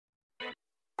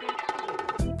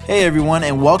Hey everyone,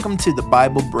 and welcome to the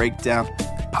Bible Breakdown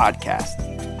Podcast.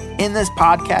 In this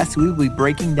podcast, we will be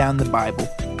breaking down the Bible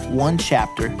one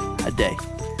chapter a day.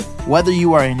 Whether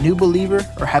you are a new believer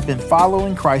or have been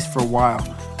following Christ for a while,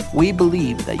 we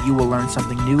believe that you will learn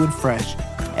something new and fresh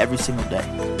every single day.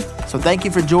 So thank you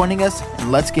for joining us,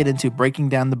 and let's get into breaking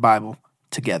down the Bible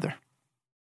together.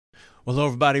 Well, hello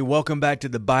everybody. Welcome back to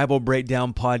the Bible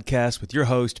Breakdown Podcast with your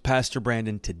host, Pastor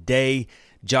Brandon. Today,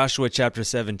 Joshua chapter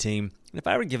 17. And if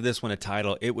I were to give this one a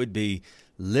title, it would be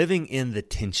Living in the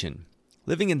Tension.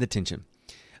 Living in the Tension.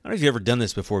 I don't know if you've ever done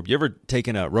this before. Have you ever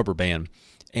taken a rubber band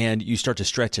and you start to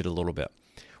stretch it a little bit?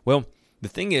 Well, the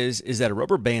thing is that a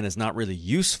rubber band is not really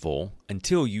useful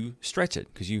until you stretch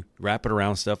it, because you wrap it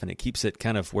around stuff and it keeps it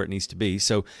kind of where it needs to be.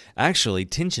 So actually,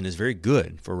 tension is very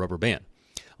good for a rubber band.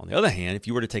 On the other hand, if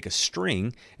you were to take a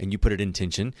string and you put it in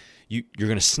tension, you're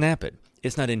going to snap it.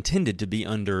 It's not intended to be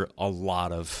under a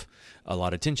lot of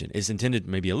tension. It's intended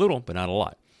maybe a little, but not a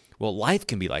lot. Well, life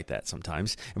can be like that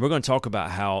sometimes, and we're going to talk about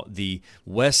how the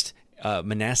West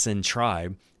Manasseh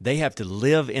tribe, they have to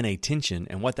live in a tension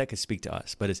and what that could speak to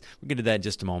us. But we'll get to that in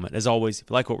just a moment. As always, if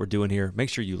you like what we're doing here, make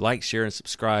sure you like, share, and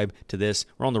subscribe to this.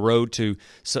 We're on the road to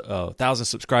 1,000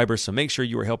 subscribers, so make sure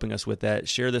you are helping us with that.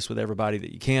 Share this with everybody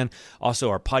that you can.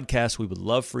 Also, our podcast, we would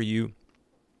love for you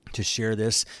to share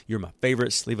this. You're my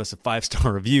favorites. Leave us a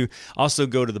 5-star review. Also,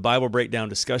 go to the Bible Breakdown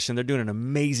discussion. They're doing an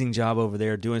amazing job over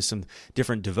there, doing some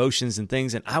different devotions and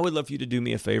things. And I would love for you to do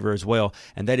me a favor as well.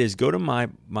 And that is go to my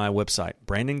website,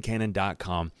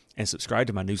 brandoncannon.com, and subscribe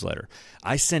to my newsletter.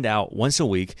 I send out once a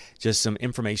week just some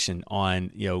information on,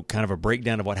 kind of a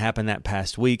breakdown of what happened that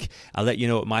past week. I let you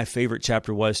know what my favorite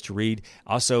chapter was to read.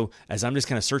 Also, as I'm just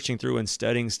kind of searching through and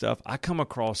studying stuff, I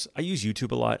use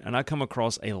YouTube a lot, and I come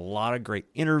across a lot of great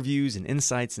interviews and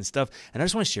insights and stuff, and I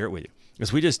just want to share it with you.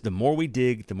 Because the more we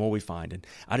dig, the more we find. And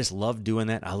I just love doing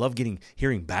that. I love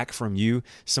hearing back from you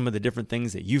some of the different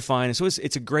things that you find. And so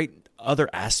it's a great other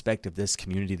aspect of this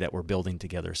community that we're building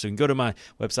together. So you can go to my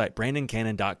website,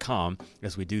 brandoncannon.com,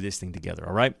 as we do this thing together,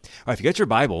 all right? All right, if you got your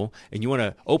Bible and you want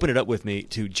to open it up with me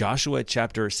to Joshua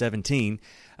chapter 17,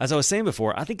 as I was saying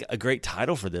before, I think a great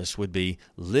title for this would be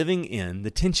Living in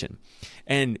the Tension.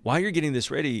 And while you're getting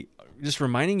this ready, just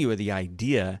reminding you of the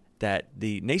idea that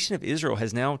the nation of Israel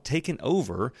has now taken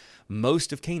over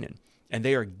most of Canaan. And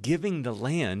they are giving the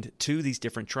land to these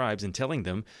different tribes and telling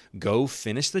them, go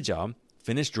finish the job,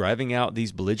 finish driving out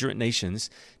these belligerent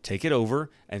nations, take it over,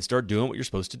 and start doing what you're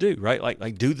supposed to do, right?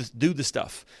 Like do the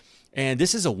stuff. And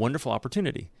this is a wonderful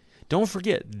opportunity. Don't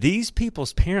forget, these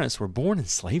people's parents were born in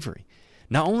slavery.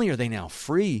 Not only are they now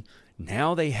free,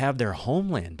 now they have their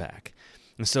homeland back.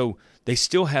 And so they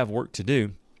still have work to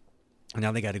do, and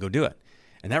now they got to go do it.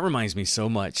 And that reminds me so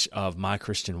much of my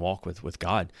Christian walk with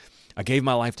God. I gave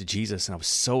my life to Jesus, and I was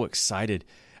so excited.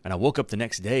 And I woke up the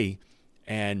next day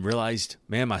and realized,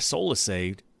 man, my soul is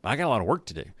saved. I got a lot of work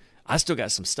to do. I still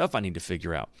got some stuff I need to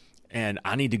figure out. And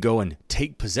I need to go and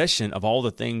take possession of all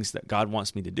the things that God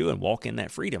wants me to do and walk in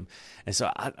that freedom. And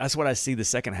so that's what I see the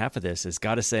second half of this is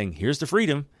God is saying, here's the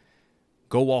freedom.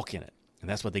 Go walk in it. And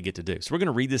that's what they get to do. So we're going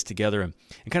to read this together and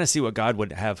kind of see what God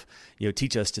would have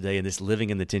teach us today in this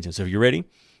living in the tension. So if you're ready,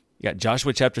 you got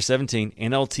Joshua chapter 17,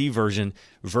 NLT version,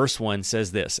 verse 1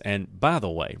 says this. And by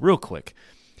the way, real quick,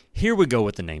 here we go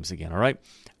with the names again, all right?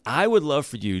 I would love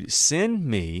for you to send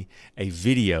me a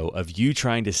video of you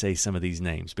trying to say some of these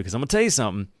names, because I'm going to tell you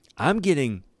something. I'm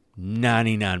getting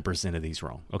 99% of these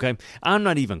wrong, okay? I'm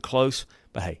not even close,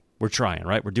 but hey, we're trying,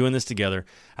 right? We're doing this together.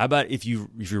 How about if you're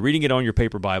reading it on your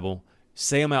paper Bible,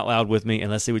 say them out loud with me,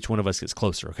 and let's see which one of us gets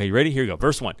closer. Okay, you ready? Here we go.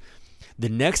 Verse 1. The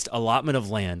next allotment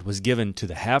of land was given to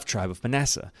the half-tribe of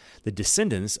Manasseh, the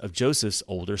descendants of Joseph's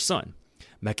older son.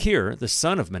 Machir, the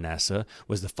son of Manasseh,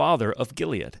 was the father of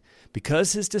Gilead.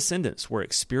 Because his descendants were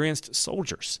experienced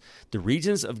soldiers, the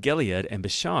regions of Gilead and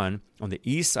Bashan on the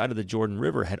east side of the Jordan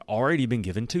River had already been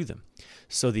given to them.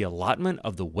 So the allotment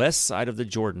of the west side of the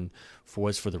Jordan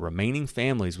was for the remaining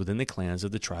families within the clans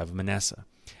of the tribe of Manasseh.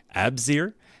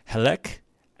 Abzir, Helek,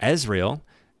 Azrael,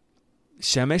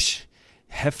 Shemesh,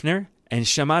 Hefner, and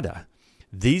Shemada.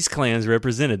 These clans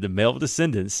represented the male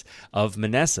descendants of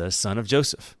Manasseh, son of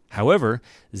Joseph. However,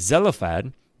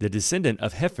 Zelophehad, the descendant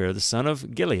of Hepher, the son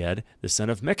of Gilead, the son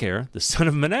of Machir, the son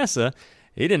of Manasseh,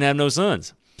 he didn't have no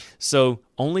sons. So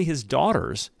only his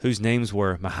daughters, whose names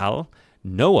were Mahal,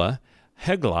 Noah,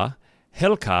 Heglah,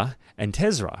 Helkah, and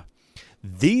Tezrah.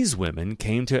 These women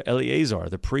came to Eleazar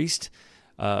the priest,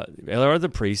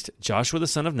 Joshua the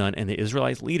son of Nun, and the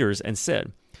Israelite leaders, and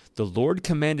said, the Lord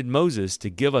commanded Moses to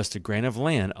give us the grant of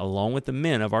land along with the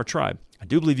men of our tribe. I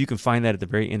do believe you can find that at the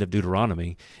very end of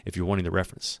Deuteronomy if you're wanting the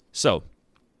reference. So,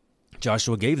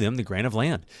 Joshua gave them the grant of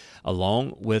land,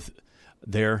 along with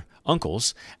their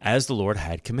uncles, as the Lord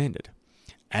had commanded.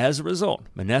 As a result,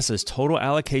 Manasseh's total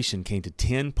allocation came to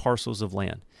 10 parcels of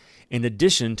land, in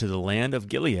addition to the land of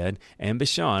Gilead and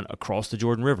Bashan across the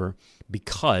Jordan River,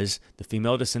 because the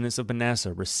female descendants of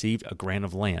Manasseh received a grant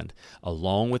of land,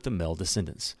 along with the male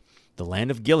descendants. The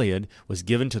land of Gilead was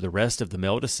given to the rest of the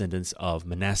male descendants of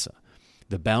Manasseh.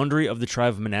 The boundary of the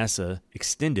tribe of Manasseh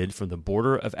extended from the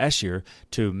border of Asher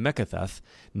to Mekathath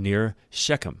near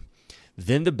Shechem.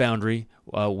 Then the boundary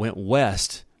went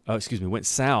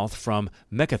south from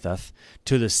Mekathath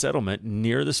to the settlement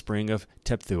near the spring of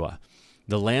Tephuah.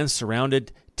 The land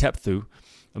surrounded Tephuah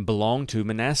belonged to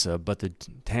Manasseh, but the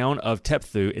town of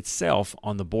Tephuah itself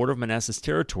on the border of Manasseh's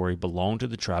territory belonged to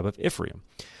the tribe of Ephraim.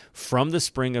 From the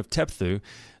spring of Tephuah,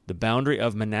 the boundary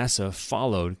of Manasseh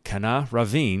followed Kanah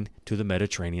ravine to the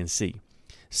Mediterranean Sea.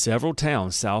 Several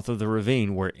towns south of the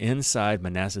ravine were inside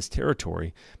Manasseh's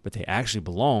territory, but they actually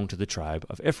belonged to the tribe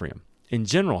of Ephraim. In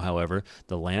general, however,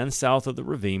 the land south of the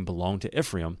ravine belonged to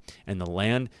Ephraim, and the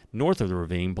land north of the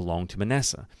ravine belonged to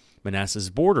Manasseh. Manasseh's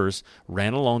borders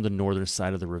ran along the northern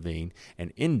side of the ravine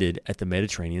and ended at the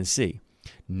Mediterranean Sea.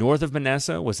 North of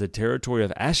Manasseh was the territory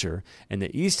of Asher, and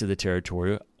the east of the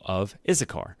territory of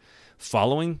Issachar.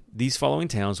 These following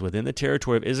towns within the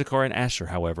territory of Issachar and Asher,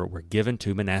 however, were given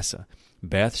to Manasseh: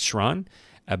 Beth Shran,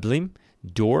 Ablim,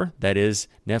 Dor, that is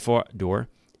Nephor Dor,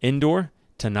 Endor,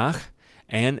 Tanakh,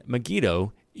 and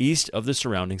Megiddo, east of the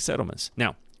surrounding settlements.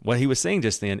 Now, what he was saying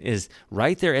just then is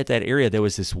right there at that area, there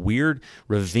was this weird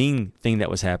ravine thing that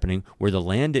was happening where the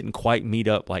land didn't quite meet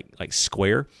up like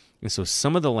square. And so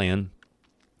some of the land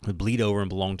would bleed over and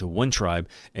belong to one tribe,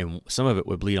 and some of it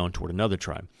would bleed on toward another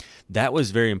tribe. That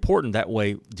was very important. That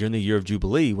way, during the year of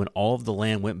Jubilee, when all of the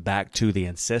land went back to the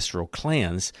ancestral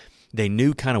clans, they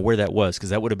knew kind of where that was, because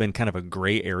that would have been kind of a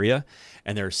gray area,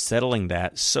 and they're settling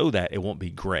that so that it won't be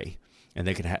gray, and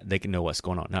they can know what's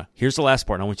going on. Now, here's the last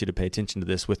part, and I want you to pay attention to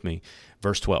this with me.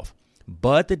 Verse 12.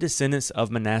 But the descendants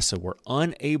of Manasseh were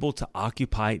unable to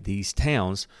occupy these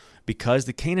towns because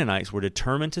the Canaanites were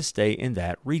determined to stay in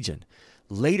that region.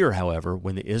 Later, however,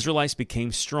 when the Israelites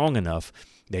became strong enough,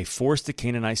 they forced the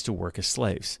Canaanites to work as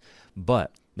slaves,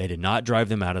 but they did not drive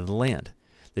them out of the land.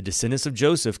 The descendants of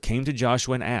Joseph came to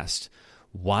Joshua and asked,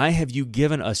 "Why have you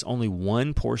given us only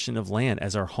one portion of land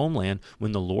as our homeland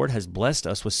when the Lord has blessed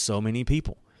us with so many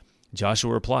people?"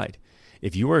 Joshua replied,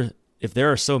 If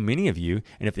there are so many of you,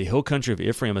 and if the hill country of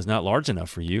Ephraim is not large enough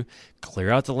for you,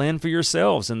 clear out the land for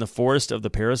yourselves in the forest of the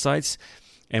Perizzites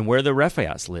and where the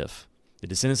Rephaites live." The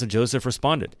descendants of Joseph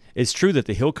responded, "It's true that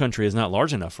the hill country is not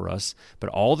large enough for us, but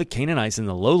all the Canaanites in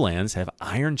the lowlands have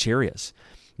iron chariots,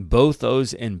 both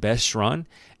those in Beth-Shran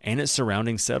and its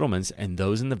surrounding settlements and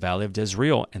those in the valley of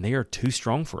Jezreel, and they are too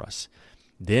strong for us."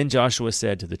 Then Joshua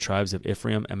said to the tribes of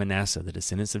Ephraim and Manasseh, the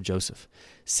descendants of Joseph,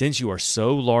 "Since you are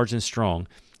so large and strong,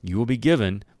 you will be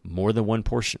given more than one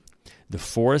portion. The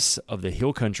forests of the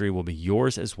hill country will be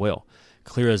yours as well.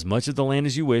 Clear as much of the land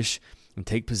as you wish, and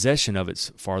take possession of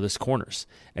its farthest corners.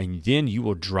 And then you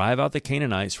will drive out the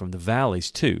Canaanites from the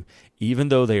valleys too, even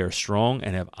though they are strong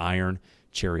and have iron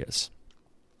chariots."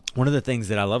 One of the things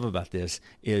that I love about this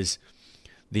is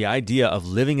the idea of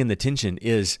living in the tension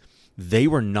is they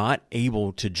were not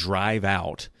able to drive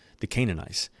out the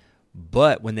Canaanites.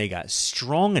 But when they got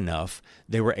strong enough,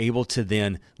 they were able to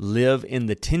then live in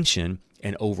the tension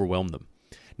and overwhelm them.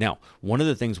 Now, one of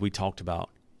the things we talked about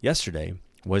yesterday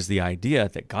was the idea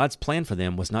that God's plan for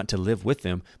them was not to live with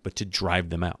them, but to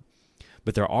drive them out.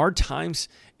 But there are times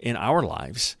in our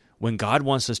lives when God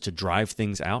wants us to drive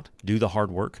things out, do the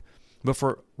hard work, but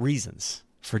for reasons,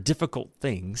 for difficult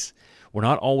things, we're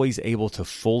not always able to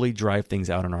fully drive things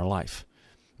out in our life.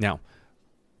 Now,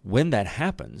 when that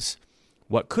happens,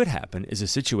 what could happen is a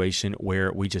situation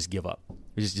where we just give up.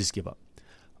 We just give up.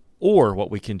 Or what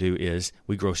we can do is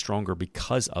we grow stronger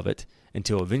because of it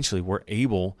until eventually we're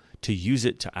able to use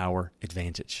it to our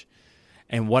advantage.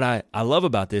 And what I love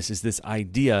about this is this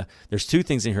idea. There's two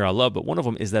things in here I love, but one of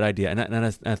them is that idea. And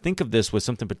I think of this with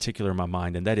something particular in my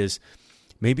mind, and that is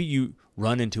maybe you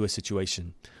run into a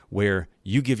situation where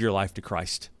you give your life to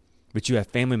Christ, but you have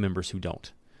family members who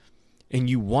don't. And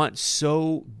you want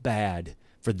so bad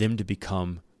for them to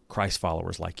become Christ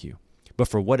followers like you. But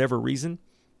for whatever reason,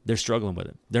 they're struggling with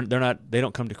it. They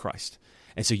don't come to Christ.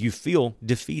 And so you feel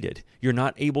defeated. You're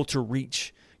not able to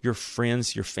reach your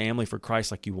friends, your family for Christ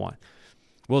like you want.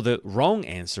 Well, the wrong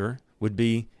answer would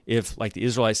be if, like the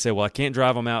Israelites say, "Well, I can't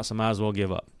drive them out, so I might as well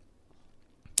give up."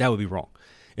 That would be wrong.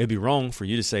 It would be wrong for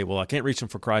you to say, "Well, I can't reach them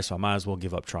for Christ, so I might as well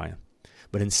give up trying."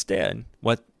 But instead,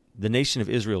 what the nation of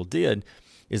Israel did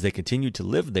is they continue to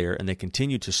live there, and they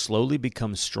continue to slowly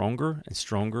become stronger and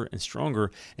stronger and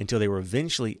stronger until they were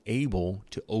eventually able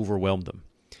to overwhelm them.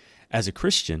 As a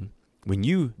Christian, when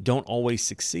you don't always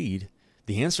succeed,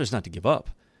 the answer is not to give up.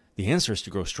 The answer is to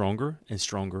grow stronger and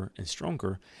stronger and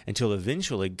stronger until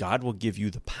eventually God will give you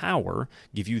the power,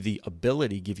 give you the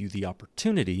ability, give you the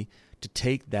opportunity to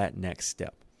take that next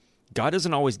step. God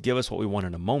doesn't always give us what we want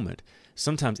in a moment.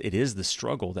 Sometimes it is the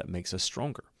struggle that makes us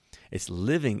stronger. It's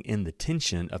living in the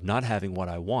tension of not having what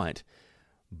I want,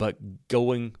 but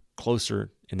going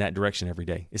closer in that direction every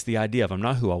day. It's the idea of I'm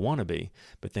not who I want to be,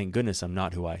 but thank goodness I'm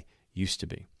not who I used to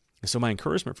be. And so my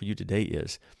encouragement for you today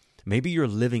is maybe you're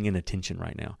living in a tension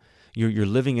right now. You're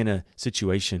living in a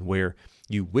situation where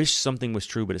you wish something was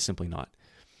true, but it's simply not.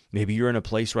 Maybe you're in a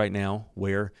place right now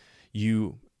where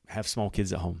you have small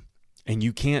kids at home and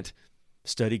you can't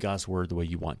study God's word the way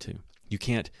you want to. You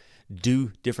can't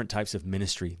do different types of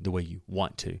ministry the way you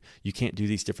want to. You can't do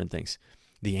these different things.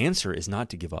 The answer is not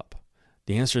to give up.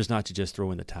 The answer is not to just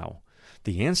throw in the towel.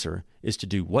 The answer is to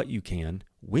do what you can,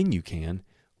 when you can,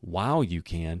 while you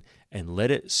can, and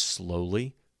let it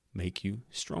slowly make you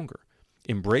stronger.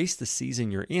 Embrace the season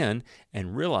you're in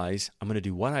and realize I'm going to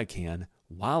do what I can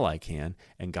while I can,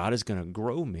 and God is going to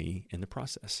grow me in the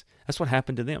process. That's what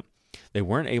happened to them. They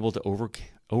weren't able to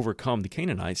overcome the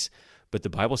Canaanites, but the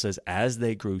Bible says as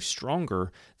they grew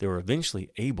stronger, they were eventually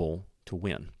able to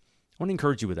win. I want to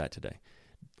encourage you with that today.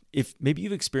 If maybe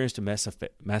you've experienced a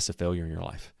massive failure in your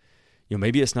life,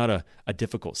 maybe it's not a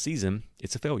difficult season,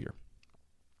 it's a failure.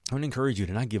 I want to encourage you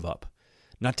to not give up,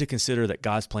 not to consider that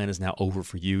God's plan is now over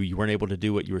for you. You weren't able to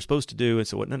do what you were supposed to do, and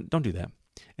so don't do that.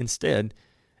 Instead,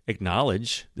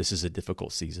 acknowledge this is a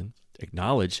difficult season.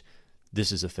 Acknowledge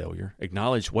this is a failure.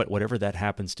 Acknowledge whatever that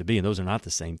happens to be, and those are not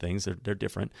the same things. They're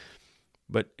different.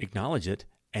 But acknowledge it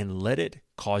and let it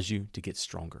cause you to get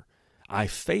stronger. I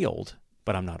failed,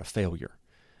 but I'm not a failure.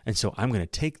 And so I'm going to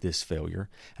take this failure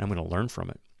and I'm going to learn from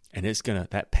it. And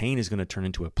that pain is going to turn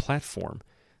into a platform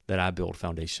that I build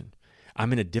foundation.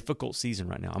 I'm in a difficult season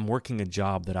right now. I'm working a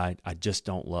job that I just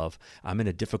don't love. I'm in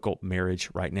a difficult marriage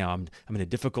right now. I'm in a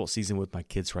difficult season with my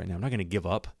kids right now. I'm not going to give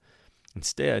up.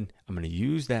 Instead, I'm going to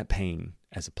use that pain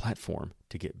as a platform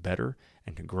to get better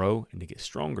and to grow and to get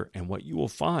stronger. And what you will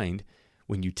find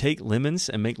when you take lemons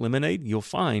and make lemonade, you'll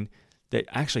find that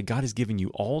actually God has given you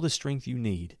all the strength you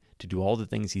need to do all the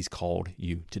things He's called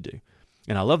you to do.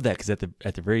 And I love that because at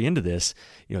the very end of this,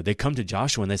 they come to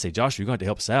Joshua and they say, Joshua, you're going to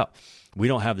help us out. We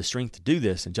don't have the strength to do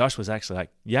this. And Joshua's actually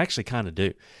like, you actually kind of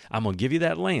do. I'm going to give you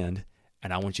that land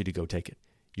and I want you to go take it.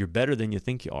 You're better than you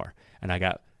think you are. And I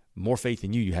got more faith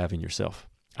in you have in yourself.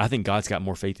 I think God's got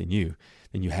more faith in you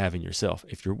than you have in yourself.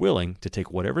 If you're willing to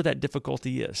take whatever that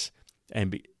difficulty is,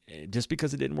 and just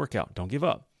because it didn't work out, don't give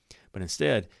up. But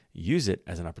instead, use it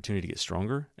as an opportunity to get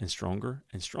stronger and stronger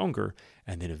and stronger,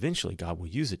 and then eventually God will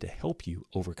use it to help you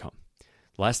overcome.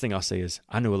 The last thing I'll say is,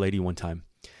 I knew a lady one time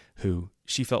who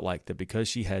she felt like that because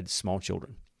she had small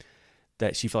children,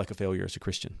 that she felt like a failure as a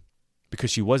Christian because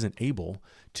she wasn't able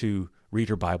to read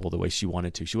her Bible the way she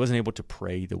wanted to. She wasn't able to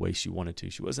pray the way she wanted to.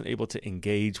 She wasn't able to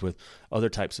engage with other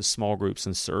types of small groups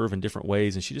and serve in different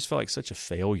ways, and she just felt like such a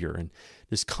failure and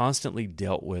just constantly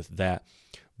dealt with that.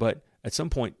 But at some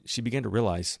point, she began to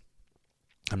realize,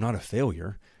 I'm not a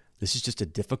failure. This is just a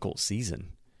difficult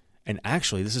season. And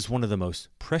actually, this is one of the most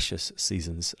precious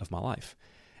seasons of my life.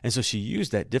 And so she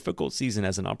used that difficult season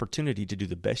as an opportunity to do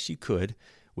the best she could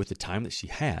with the time that she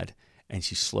had. And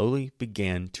she slowly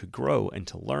began to grow and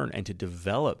to learn and to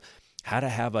develop how to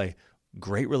have a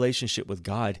great relationship with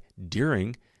God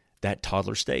during that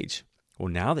toddler stage. Well,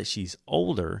 now that she's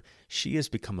older, she has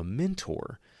become a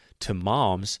mentor to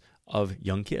moms of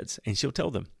young kids. And she'll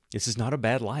tell them, this is not a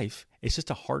bad life. It's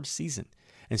just a hard season.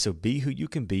 And so be who you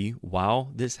can be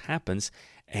while this happens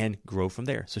and grow from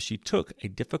there. So she took a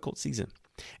difficult season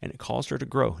and it caused her to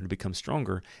grow and to become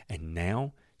stronger. And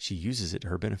now she uses it to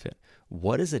her benefit.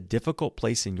 What is a difficult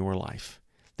place in your life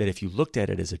that if you looked at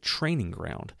it as a training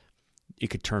ground, it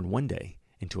could turn one day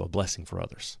into a blessing for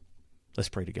others? Let's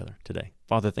pray together today.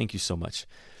 Father, thank you so much.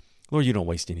 Lord, you don't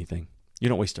waste anything. You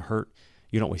don't waste a hurt.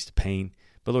 You don't waste a pain.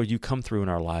 But Lord, you come through in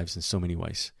our lives in so many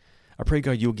ways. I pray,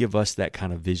 God, you'll give us that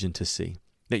kind of vision to see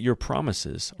that your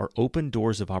promises are open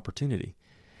doors of opportunity.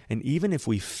 And even if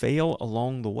we fail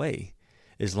along the way,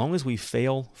 as long as we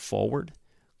fail forward,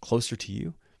 closer to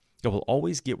you, God will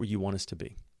always get where you want us to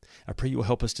be. I pray you will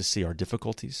help us to see our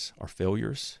difficulties, our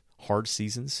failures, hard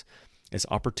seasons as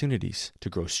opportunities to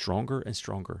grow stronger and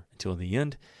stronger until in the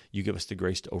end, you give us the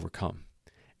grace to overcome.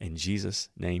 In Jesus'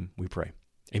 name we pray.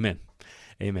 Amen.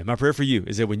 Amen. My prayer for you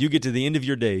is that when you get to the end of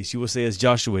your days, you will say as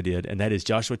Joshua did, and that is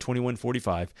Joshua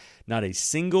 21:45, not a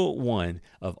single one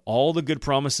of all the good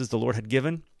promises the Lord had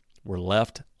given were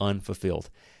left unfulfilled.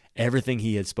 Everything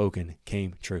he had spoken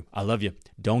came true. I love you.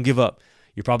 Don't give up.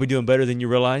 You're probably doing better than you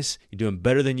realize. You're doing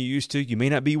better than you used to. You may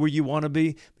not be where you want to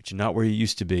be, but you're not where you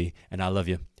used to be. And I love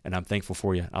you, and I'm thankful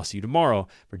for you. I'll see you tomorrow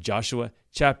for Joshua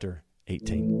chapter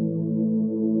 18.